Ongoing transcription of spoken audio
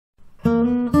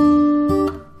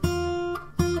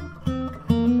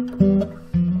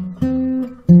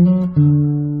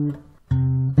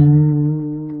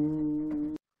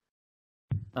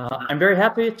I'm very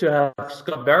happy to have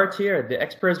Scott Barrett here at the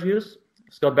Experts Views.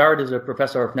 Scott Barrett is a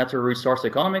professor of natural resource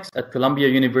economics at Columbia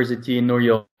University in New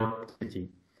York City.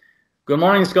 Good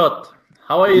morning, Scott.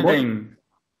 How are you doing?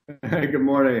 Good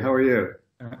morning. How are you?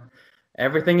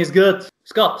 Everything is good.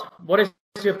 Scott, what is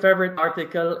your favorite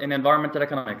article in environmental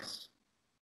economics?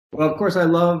 Well, of course, I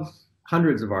love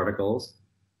hundreds of articles,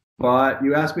 but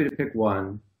you asked me to pick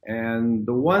one. And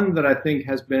the one that I think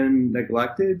has been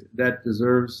neglected that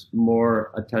deserves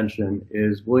more attention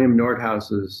is William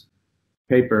Nordhaus's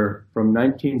paper from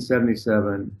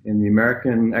 1977 in the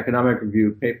American Economic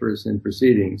Review Papers and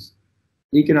Proceedings,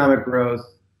 Economic Growth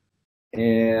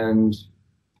and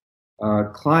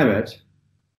Climate,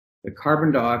 the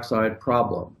Carbon Dioxide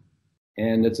Problem.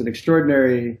 And it's an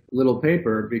extraordinary little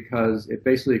paper because it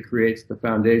basically creates the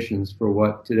foundations for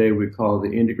what today we call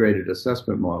the integrated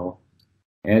assessment model.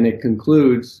 And it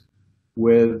concludes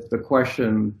with the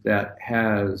question that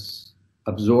has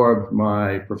absorbed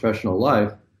my professional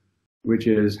life, which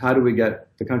is how do we get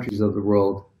the countries of the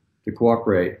world to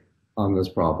cooperate on this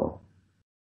problem?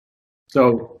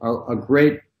 So a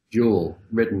great jewel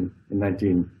written in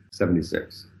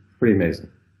 1976. Pretty amazing.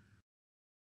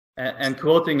 And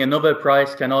quoting a Nobel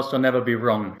Prize can also never be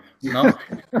wrong, no?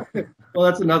 Well,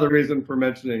 that's another reason for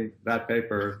mentioning that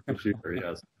paper, Schumacher,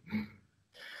 yes.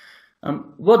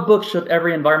 What book should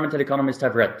every environmental economist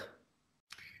have read?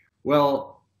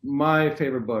 Well, my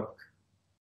favorite book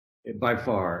by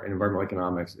far in environmental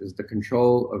economics is The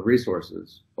Control of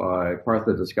Resources by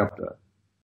Partha Dasgupta.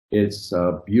 It's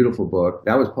a beautiful book.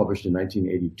 That was published in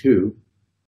 1982.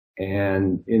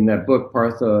 And in that book,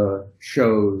 Partha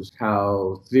shows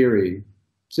how theory,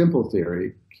 simple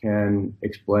theory, can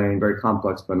explain very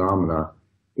complex phenomena.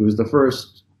 It was the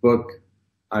first book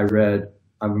I read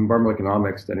of environmental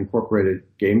economics that incorporated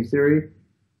game theory.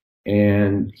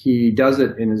 And he does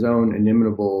it in his own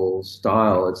inimitable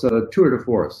style. It's a tour de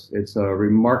force. It's a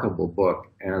remarkable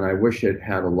book, and I wish it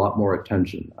had a lot more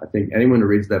attention. I think anyone who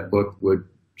reads that book would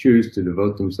choose to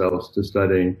devote themselves to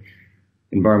studying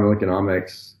environmental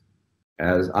economics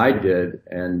as I did,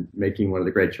 and making one of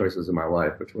the great choices of my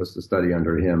life, which was to study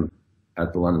under him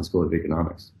at the London School of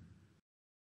Economics.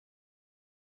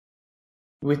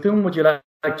 With whom would you like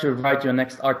to write your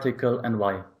next article and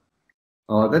why?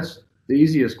 That's the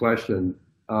easiest question.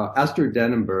 Astrid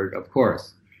Dennenberg, of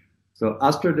course. So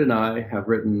Astrid and I have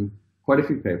written quite a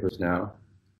few papers now.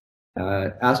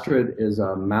 Astrid is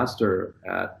a master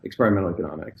at experimental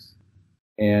economics,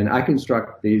 and I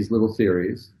construct these little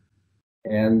theories.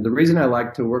 And the reason I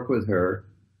like to work with her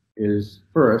is,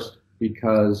 first,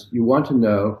 because you want to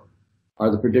know, are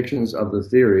the predictions of the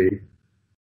theory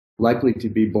likely to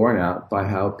be borne out by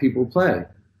how people play?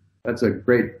 That's a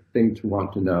great thing to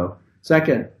want to know.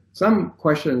 Second, some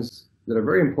questions that are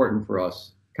very important for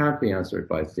us can't be answered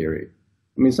by theory.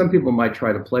 I mean, some people might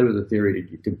try to play with the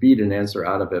theory to beat an answer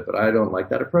out of it, but I don't like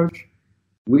that approach.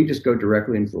 We just go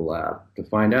directly into the lab to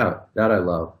find out. That I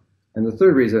love. And the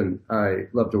third reason I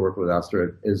love to work with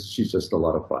Astrid is she's just a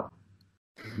lot of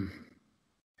fun.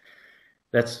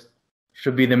 That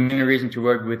should be the main reason to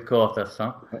work with co-authors,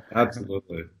 huh?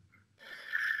 Absolutely.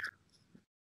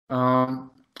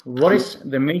 What is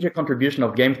the major contribution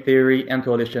of game theory and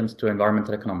coalitions to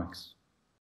environmental economics?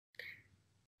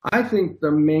 I think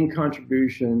the main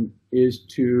contribution is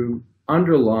to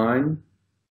underline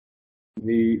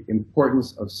the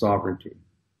importance of sovereignty,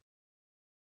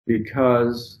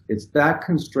 because it's that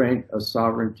constraint of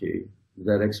sovereignty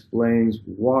that explains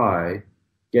why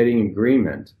getting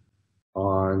agreement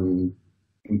on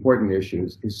important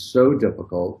issues is so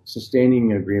difficult,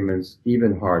 sustaining agreements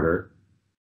even harder.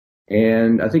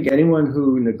 And I think anyone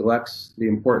who neglects the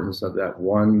importance of that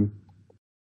one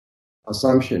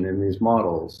assumption in these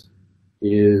models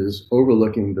is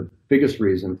overlooking the biggest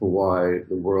reason for why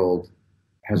the world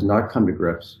has not come to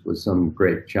grips with some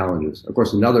great challenges. Of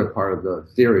course, another part of the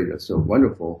theory that's so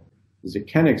wonderful is it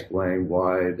can explain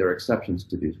why there are exceptions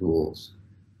to these rules.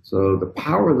 So the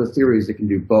power of the theory is it can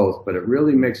do both, but it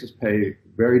really makes us pay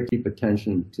very deep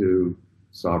attention to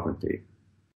sovereignty.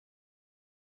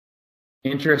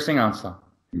 Interesting answer.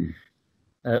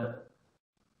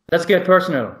 Let's get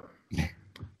personal. Do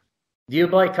you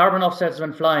buy carbon offsets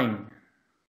when flying?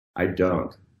 I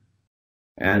don't.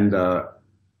 And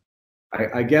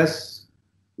I guess,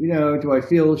 do I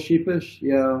feel sheepish?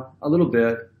 Yeah, a little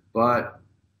bit. But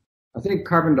I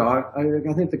think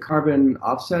I think the carbon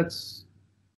offsets,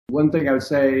 one thing I would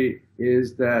say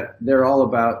is that they're all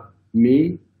about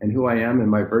me and who I am and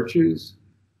my virtues.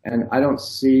 And I don't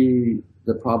see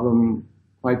the problem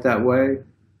quite that way.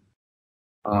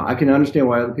 I can understand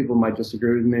why other people might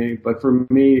disagree with me, but for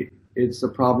me, it's a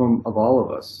problem of all of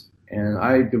us. And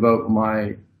I devote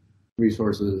my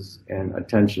resources and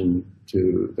attention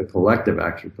to the collective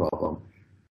action problem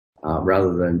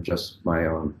rather than just my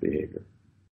own behavior.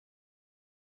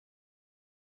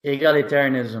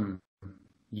 Egalitarianism,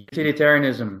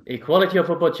 utilitarianism, equality of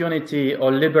opportunity,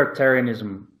 or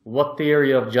libertarianism, what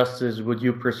theory of justice would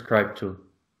you prescribe to?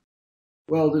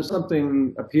 Well, there's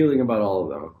something appealing about all of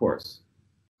them, of course.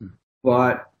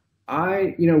 But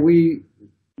we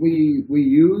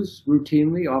use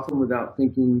routinely, often without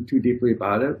thinking too deeply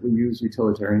about it, we use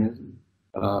utilitarianism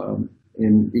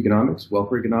in economics,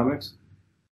 welfare economics.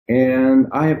 And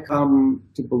I have come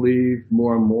to believe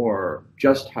more and more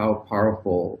just how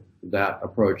powerful that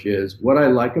approach is. What I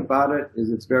like about it is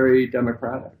it's very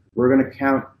democratic. We're going to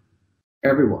count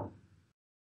everyone,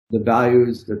 the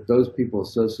values that those people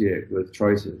associate with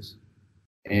choices.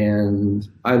 And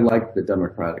I like the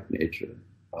democratic nature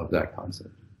of that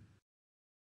concept.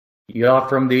 You are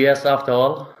from the US after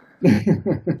all?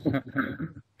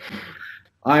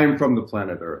 I am from the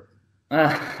planet Earth.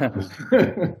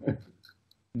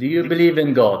 Do you believe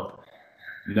in God?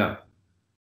 No.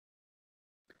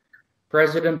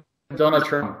 President Donald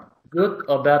Trump, good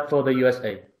or bad for the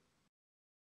USA?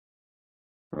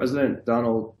 President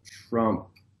Donald Trump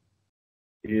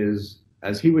is,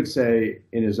 as he would say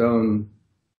in his own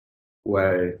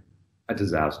way, a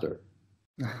disaster.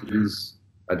 He's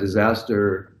a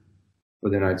disaster for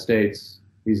the United States.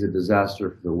 He's a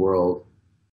disaster for the world.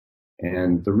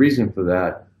 And the reason for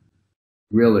that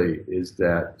really is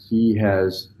that he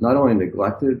has not only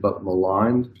neglected but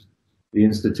maligned the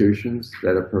institutions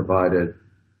that have provided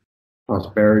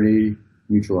prosperity,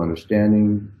 mutual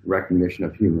understanding, recognition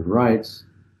of human rights,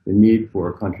 the need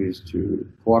for countries to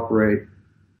cooperate.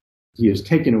 He has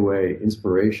taken away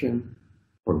inspiration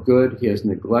for good. He has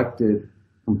neglected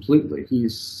completely.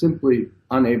 He's simply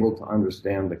unable to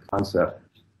understand the concept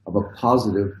of a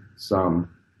positive sum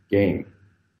game.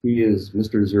 He is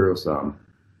Mr. Zero Sum.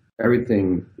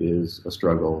 Everything is a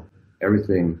struggle.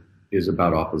 Everything is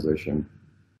about opposition.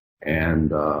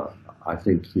 And I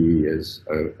think he is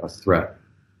a threat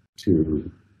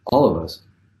to all of us.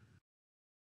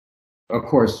 Of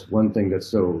course, one thing that's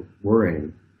so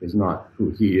worrying is not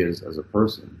who he is as a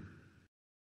person.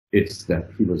 It's that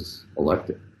he was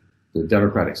elected. The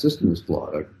democratic system is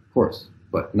flawed, of course,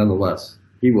 but nonetheless,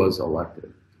 he was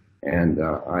elected. And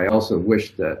I also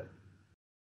wish that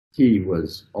he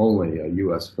was only a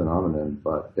U.S. phenomenon,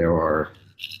 but there are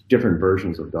different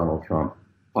versions of Donald Trump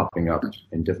popping up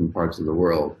in different parts of the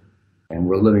world. And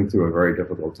we're living through a very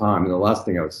difficult time. And the last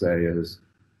thing I would say is,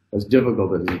 as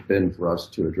difficult as it's been for us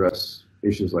to address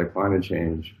issues like climate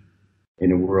change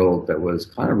in a world that was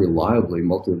kind of reliably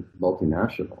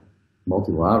multinational,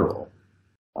 multilateral,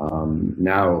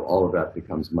 now all of that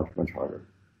becomes much, much harder.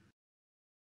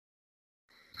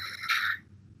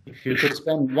 If you could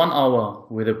spend 1 hour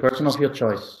with a person of your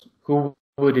choice, who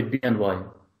would it be and why?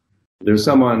 There's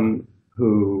someone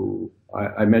who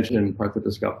I mentioned in Partha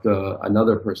Dasgupta,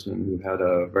 another person who had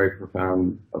a very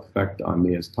profound effect on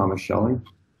me is Thomas Schelling.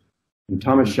 And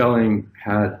Thomas Schelling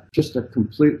had just a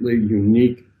completely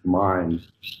unique mind.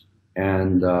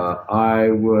 And I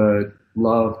would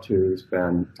love to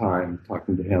spend time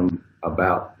talking to him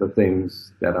about the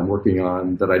things that I'm working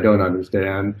on that I don't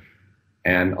understand.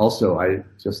 And also, I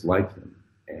just like him,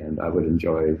 and I would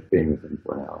enjoy being with him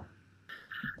for an hour.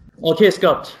 Okay,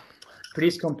 Scott,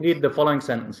 please complete the following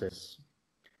sentences.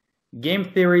 Game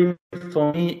theory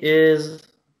for me is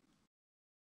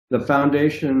the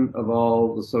foundation of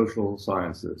all the social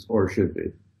sciences, or should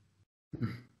be.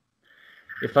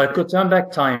 If I could turn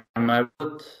back time, I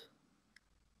would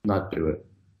not do it.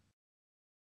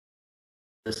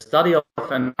 The study of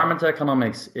environmental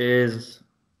economics is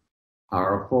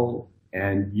powerful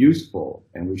and useful,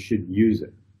 and we should use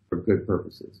it for good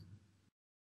purposes.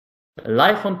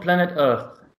 Life on planet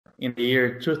Earth in the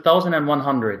year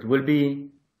 2100 will be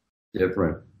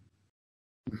different.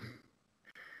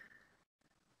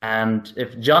 And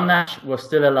if John Nash was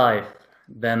still alive,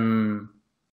 then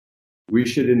we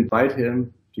should invite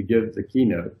him to give the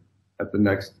keynote at the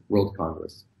next World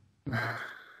Congress.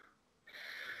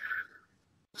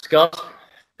 Scott,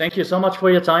 thank you so much for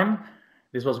your time.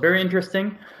 This was very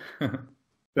interesting.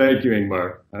 Thank you,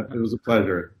 Ingmar. It was a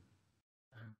pleasure.